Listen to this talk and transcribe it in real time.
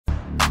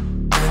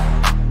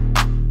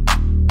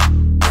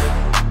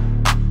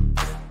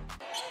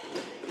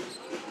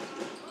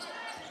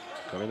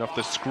Coming off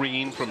the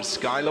screen from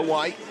Skylar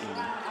White.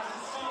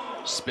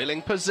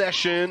 Spilling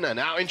possession and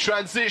out in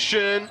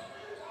transition.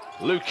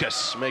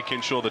 Lucas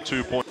making sure the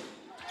 2 point.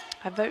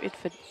 I voted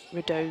for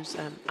Rideau's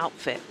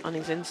outfit on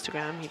his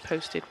Instagram. He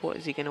posted, what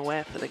is he going to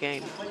wear for the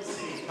game?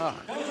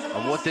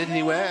 And what did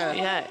he wear?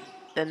 Yeah,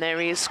 and there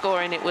he is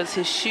scoring. It was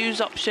his shoes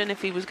option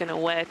if he was going to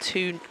wear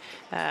 2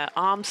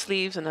 arm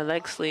sleeves and a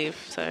leg sleeve.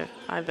 So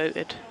I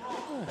voted.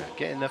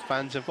 Getting the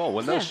fans involved.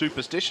 Well, no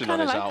superstition on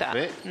his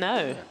outfit. That.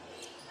 No.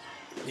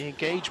 The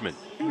engagement.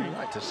 We'd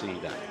like to see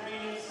that.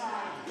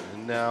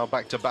 And now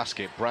back to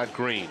basket. Brad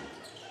Green.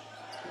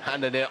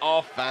 Handing it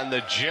off and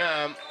the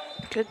jam.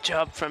 Good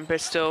job from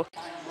Bristol.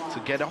 To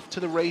get off to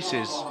the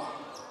races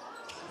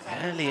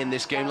early in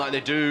this game like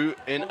they do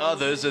in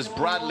others, as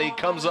Bradley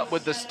comes up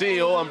with the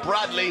steal and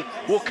Bradley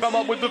will come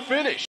up with the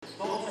finish.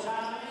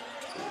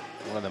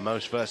 One of the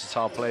most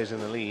versatile players in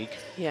the league.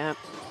 Yeah.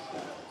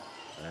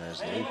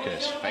 As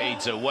Lucas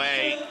fades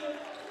away.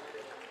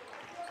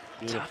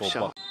 Beautiful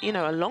shot. You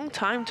know, a long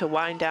time to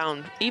wind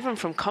down, even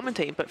from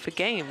commentating, but for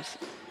games,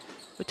 it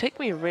would take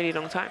me a really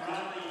long time.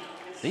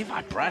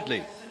 Levi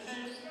Bradley.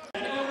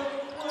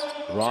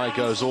 Rye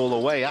goes all the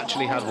way,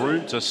 actually had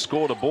room to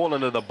score the ball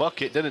into the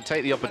bucket, didn't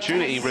take the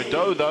opportunity.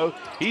 Rideau, though,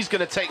 he's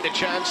going to take the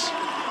chance.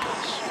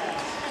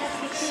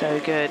 So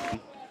good.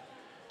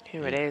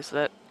 Here it is,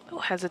 look, little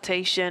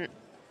hesitation,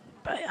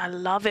 but I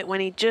love it when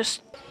he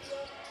just...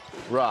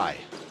 Rye.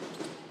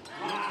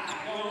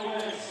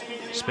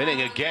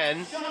 Spinning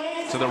again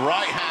to the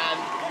right hand.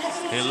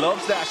 He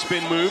loves that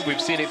spin move.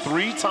 We've seen it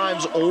 3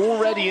 times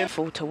already.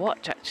 Full to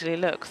watch, actually.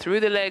 Look, through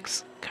the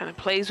legs, kind of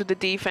plays with the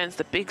defense,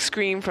 the big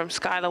screen from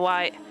Skylar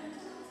White,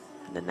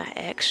 and then that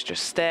extra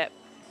step.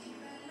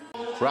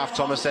 Ralph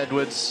Thomas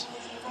Edwards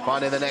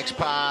finding the next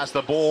pass.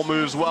 The ball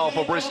moves well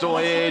for Bristol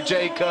here.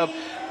 Jacob,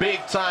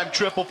 big time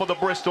triple for the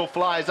Bristol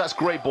Flyers. That's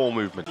great ball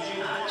movement.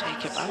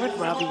 Jacob, I would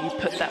rather you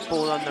put that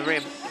ball on the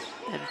rim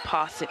and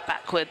pass it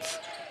backwards.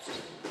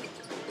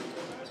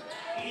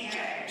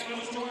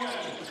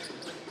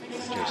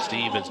 Jay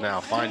Stevens now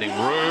finding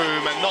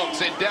room and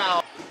knocks it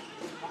down.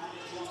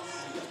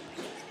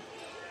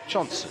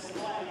 Johnson.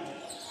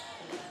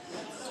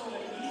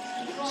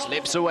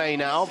 Slips away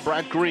now.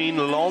 Brad Green,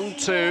 long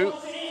 2.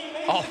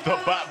 Off the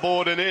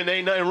backboard and in.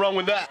 Ain't nothing wrong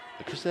with that.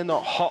 Because they're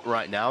not hot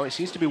right now, it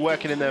seems to be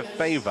working in their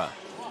favor.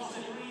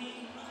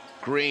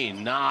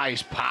 Green,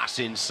 nice pass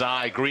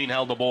inside. Green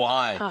held the ball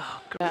high.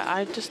 Oh,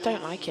 I just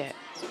don't like it.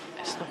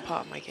 It's not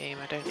part of my game.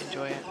 I don't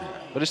enjoy it.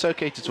 But it's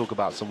okay to talk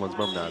about someone's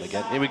mum now and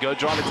again. Here we go,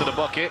 driving to the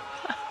bucket.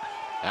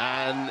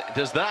 And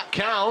does that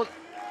count?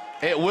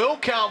 It will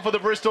count for the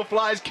Bristol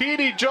Flyers.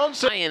 Keedy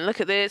Johnson.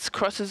 Look at this.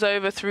 Crosses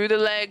over through the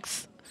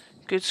legs.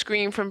 Good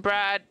screen from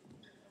Brad.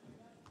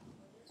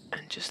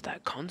 And just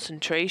that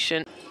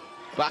concentration.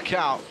 Back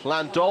out.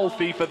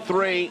 Landolfi for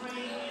 3.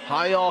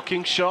 High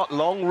arcing shot.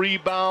 Long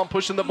rebound.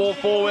 Pushing the ball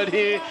forward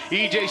here.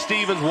 E.J.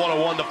 Stevens. What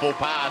a wonderful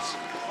pass.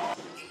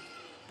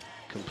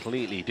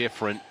 Completely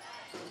different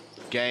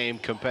game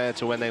compared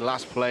to when they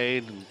last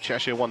played.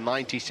 Cheshire won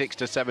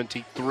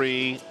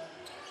 96-73.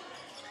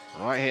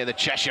 Right here, the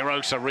Cheshire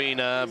Oaks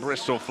Arena,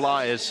 Bristol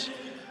Flyers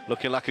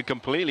looking like a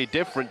completely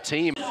different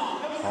team.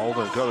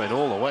 Holden going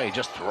all the way,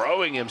 just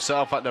throwing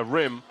himself at the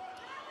rim.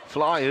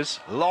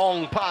 Flyers,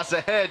 long pass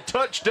ahead,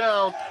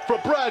 touchdown for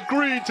Brad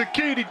Green to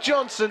Keedy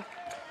Johnson.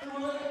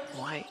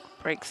 White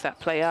breaks that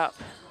play up.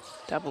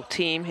 Double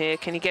team here,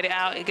 can he get it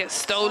out? It gets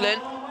stolen.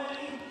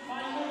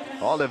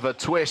 Oliver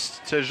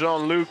Twist to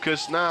Jean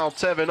Lucas, now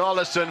Tevin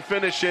Ollison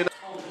finishing.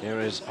 Here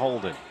is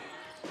Holden.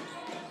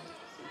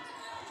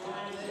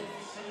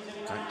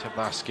 Back to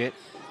basket.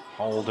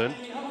 Holden,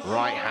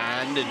 right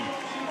hand,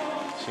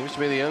 and seems to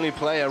be the only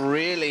player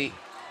really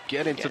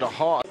getting to the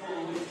heart.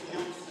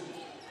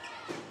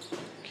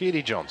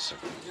 Keedy Johnson.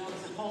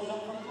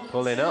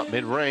 Pulling up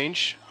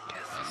mid-range.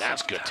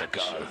 That's good to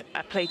go.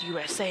 I played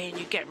USA and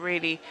you get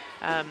really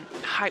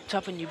hyped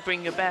up and you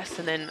bring your best,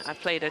 and then I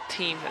played a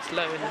team that's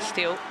low in the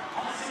steal.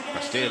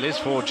 The steal is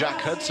for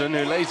Jack Hudson,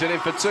 who lays it in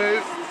for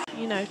 2.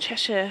 You know,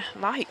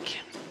 Cheshire-like.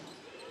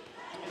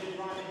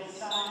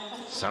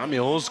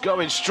 Samuels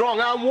going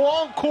strong, and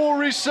 1,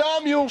 Corey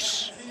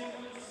Samuels.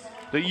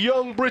 The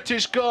young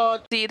British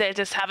guard. See, they're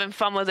just having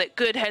fun with it.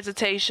 Good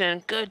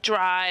hesitation, good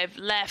drive,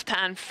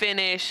 left-hand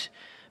finish.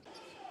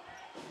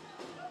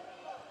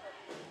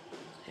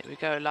 Here we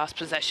go, last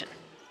possession.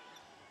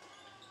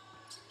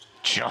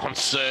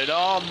 Johnson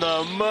on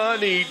the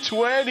money,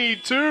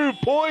 22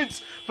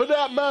 points for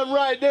that man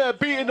right there,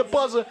 beating the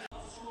buzzer.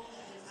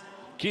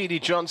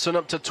 Keedy Johnson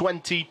up to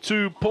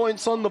 22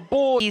 points on the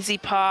board. Easy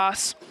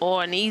pass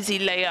or an easy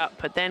layup,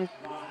 but then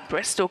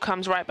Bristol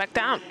comes right back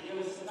down.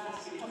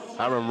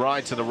 Aaron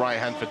Rye to the right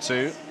hand for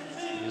 2.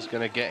 He's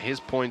going to get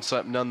his points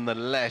up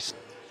nonetheless.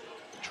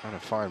 Trying to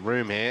find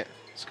room here.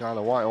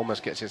 Skylar White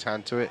almost gets his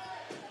hand to it.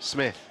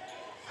 Smith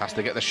has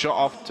to get the shot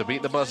off to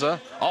beat the buzzer.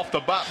 Off the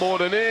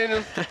backboard and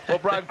in. Well,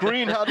 Brad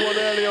Green had one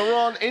earlier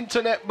on.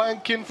 Internet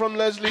banking from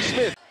Leslie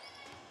Smith.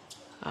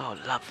 Oh,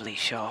 lovely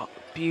shot.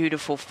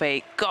 Beautiful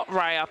fake. Got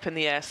Rye up in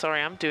the air.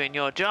 Sorry, I'm doing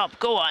your job.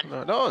 Go on.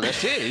 No,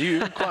 that's it.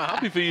 You're quite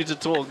happy for you to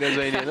talk,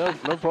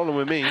 Gazania. No problem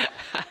with me.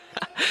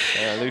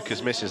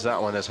 Lucas misses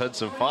that one as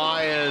Hudson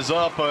fires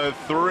up a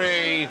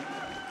three.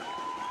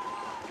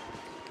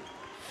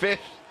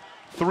 Fifth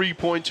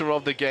three-pointer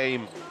of the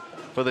game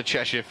for the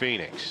Cheshire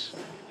Phoenix.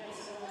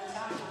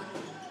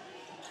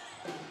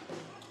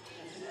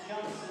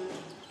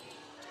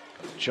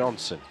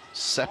 Johnson,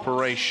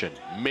 separation,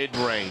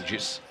 mid-range.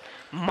 It's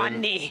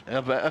money.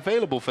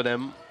 Available for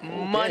them.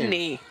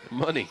 Money.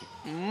 Money.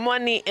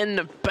 Money in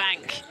the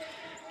bank.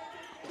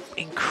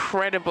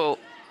 Incredible.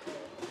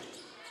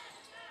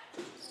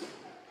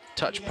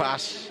 Touch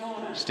pass.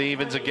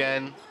 Stevens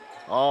again.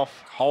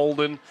 Off.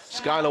 Holden.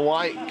 Skylar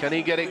White. Can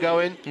he get it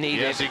going?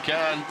 Needed. Yes, he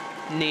can.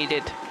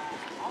 Needed.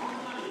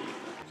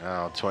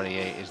 Now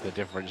 28 is the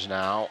difference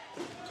now.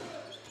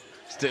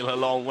 Still a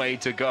long way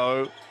to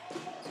go.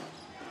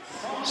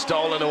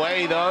 Stolen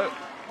away though.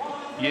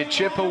 You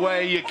chip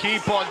away, you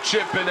keep on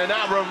chipping, and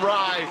Aaron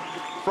Rye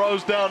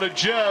throws down a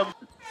gem.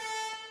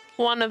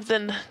 One of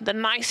the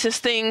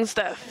nicest things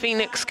that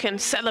Phoenix can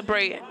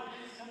celebrate.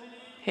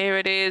 Here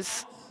it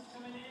is.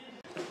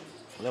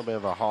 A little bit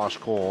of a harsh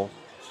call.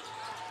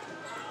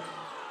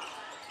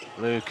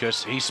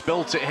 Lucas, he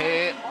spilt it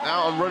here,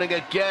 out and running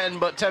again,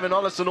 but Tevin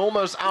Ollison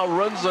almost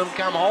outruns them.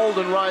 Cam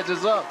Holden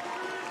rises up,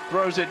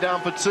 throws it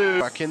down for two.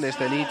 Back in this,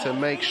 they need to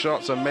make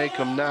shots and make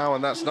them now,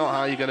 and that's not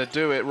how you're going to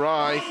do it.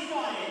 Rye,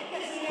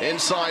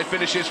 inside,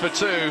 finishes for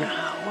two.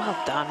 Well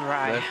done,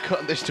 Rye. They've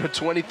cut this to a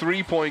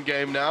 23-point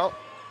game now.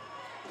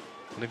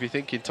 And if you're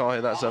thinking,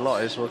 Ty, that's a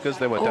lot, it's because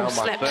they were down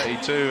by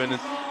 32, and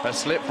a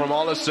slip from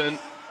Ollison.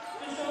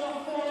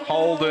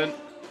 Holden,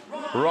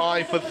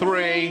 Rye for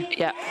three.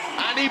 Yeah.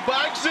 And he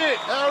bags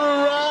it.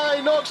 Aaron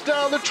Rye knocks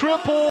down the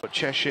triple. But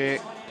Cheshire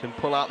can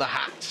pull out the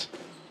hat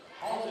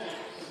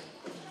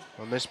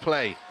on this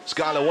play.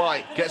 Skylar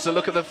White gets a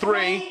look at the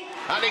three,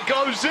 and it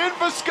goes in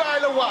for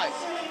Skylar White.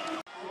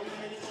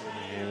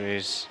 Here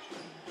is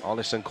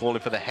Ollison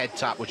calling for the head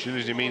tap, which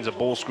usually means a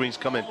ball screen's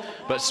coming.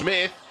 But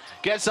Smith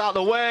gets out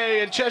the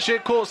way, and Cheshire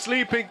caught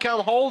sleeping. Cam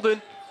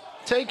Holden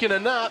taking a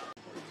nap.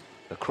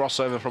 The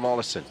crossover from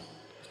Ollison.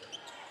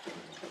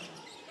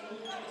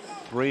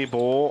 Three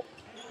ball,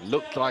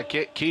 looked like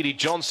it. Keedy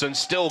Johnson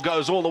still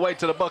goes all the way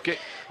to the bucket.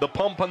 The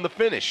pump and the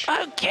finish.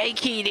 Okay,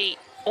 Keedy,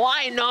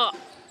 why not?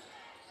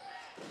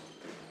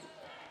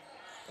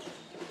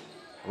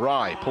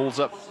 Rye pulls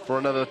up for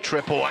another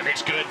triple, and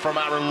it's good from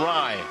Aaron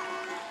Rye.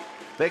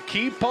 They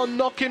keep on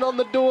knocking on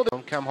the door.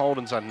 Cam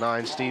Holden's had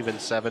 9,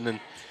 Stevens 7,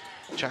 and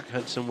Jack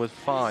Hudson with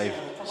 5.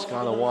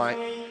 Skylar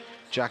White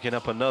jacking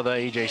up another.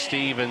 EJ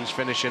Stevens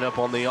finishing up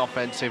on the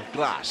offensive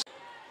glass.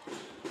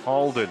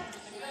 Holden.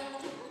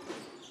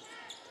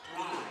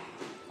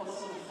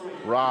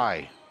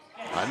 Rye.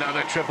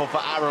 Another triple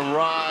for Aaron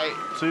Rye.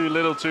 Too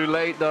little, too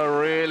late, though,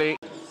 really.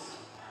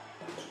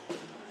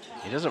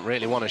 He doesn't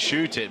really want to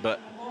shoot it, but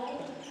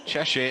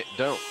Cheshire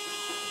don't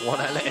want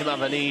to let him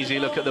have an easy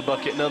look at the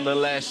bucket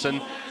nonetheless.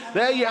 And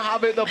there you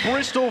have it. The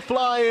Bristol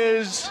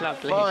Flyers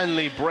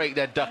finally break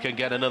their duck and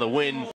get another win.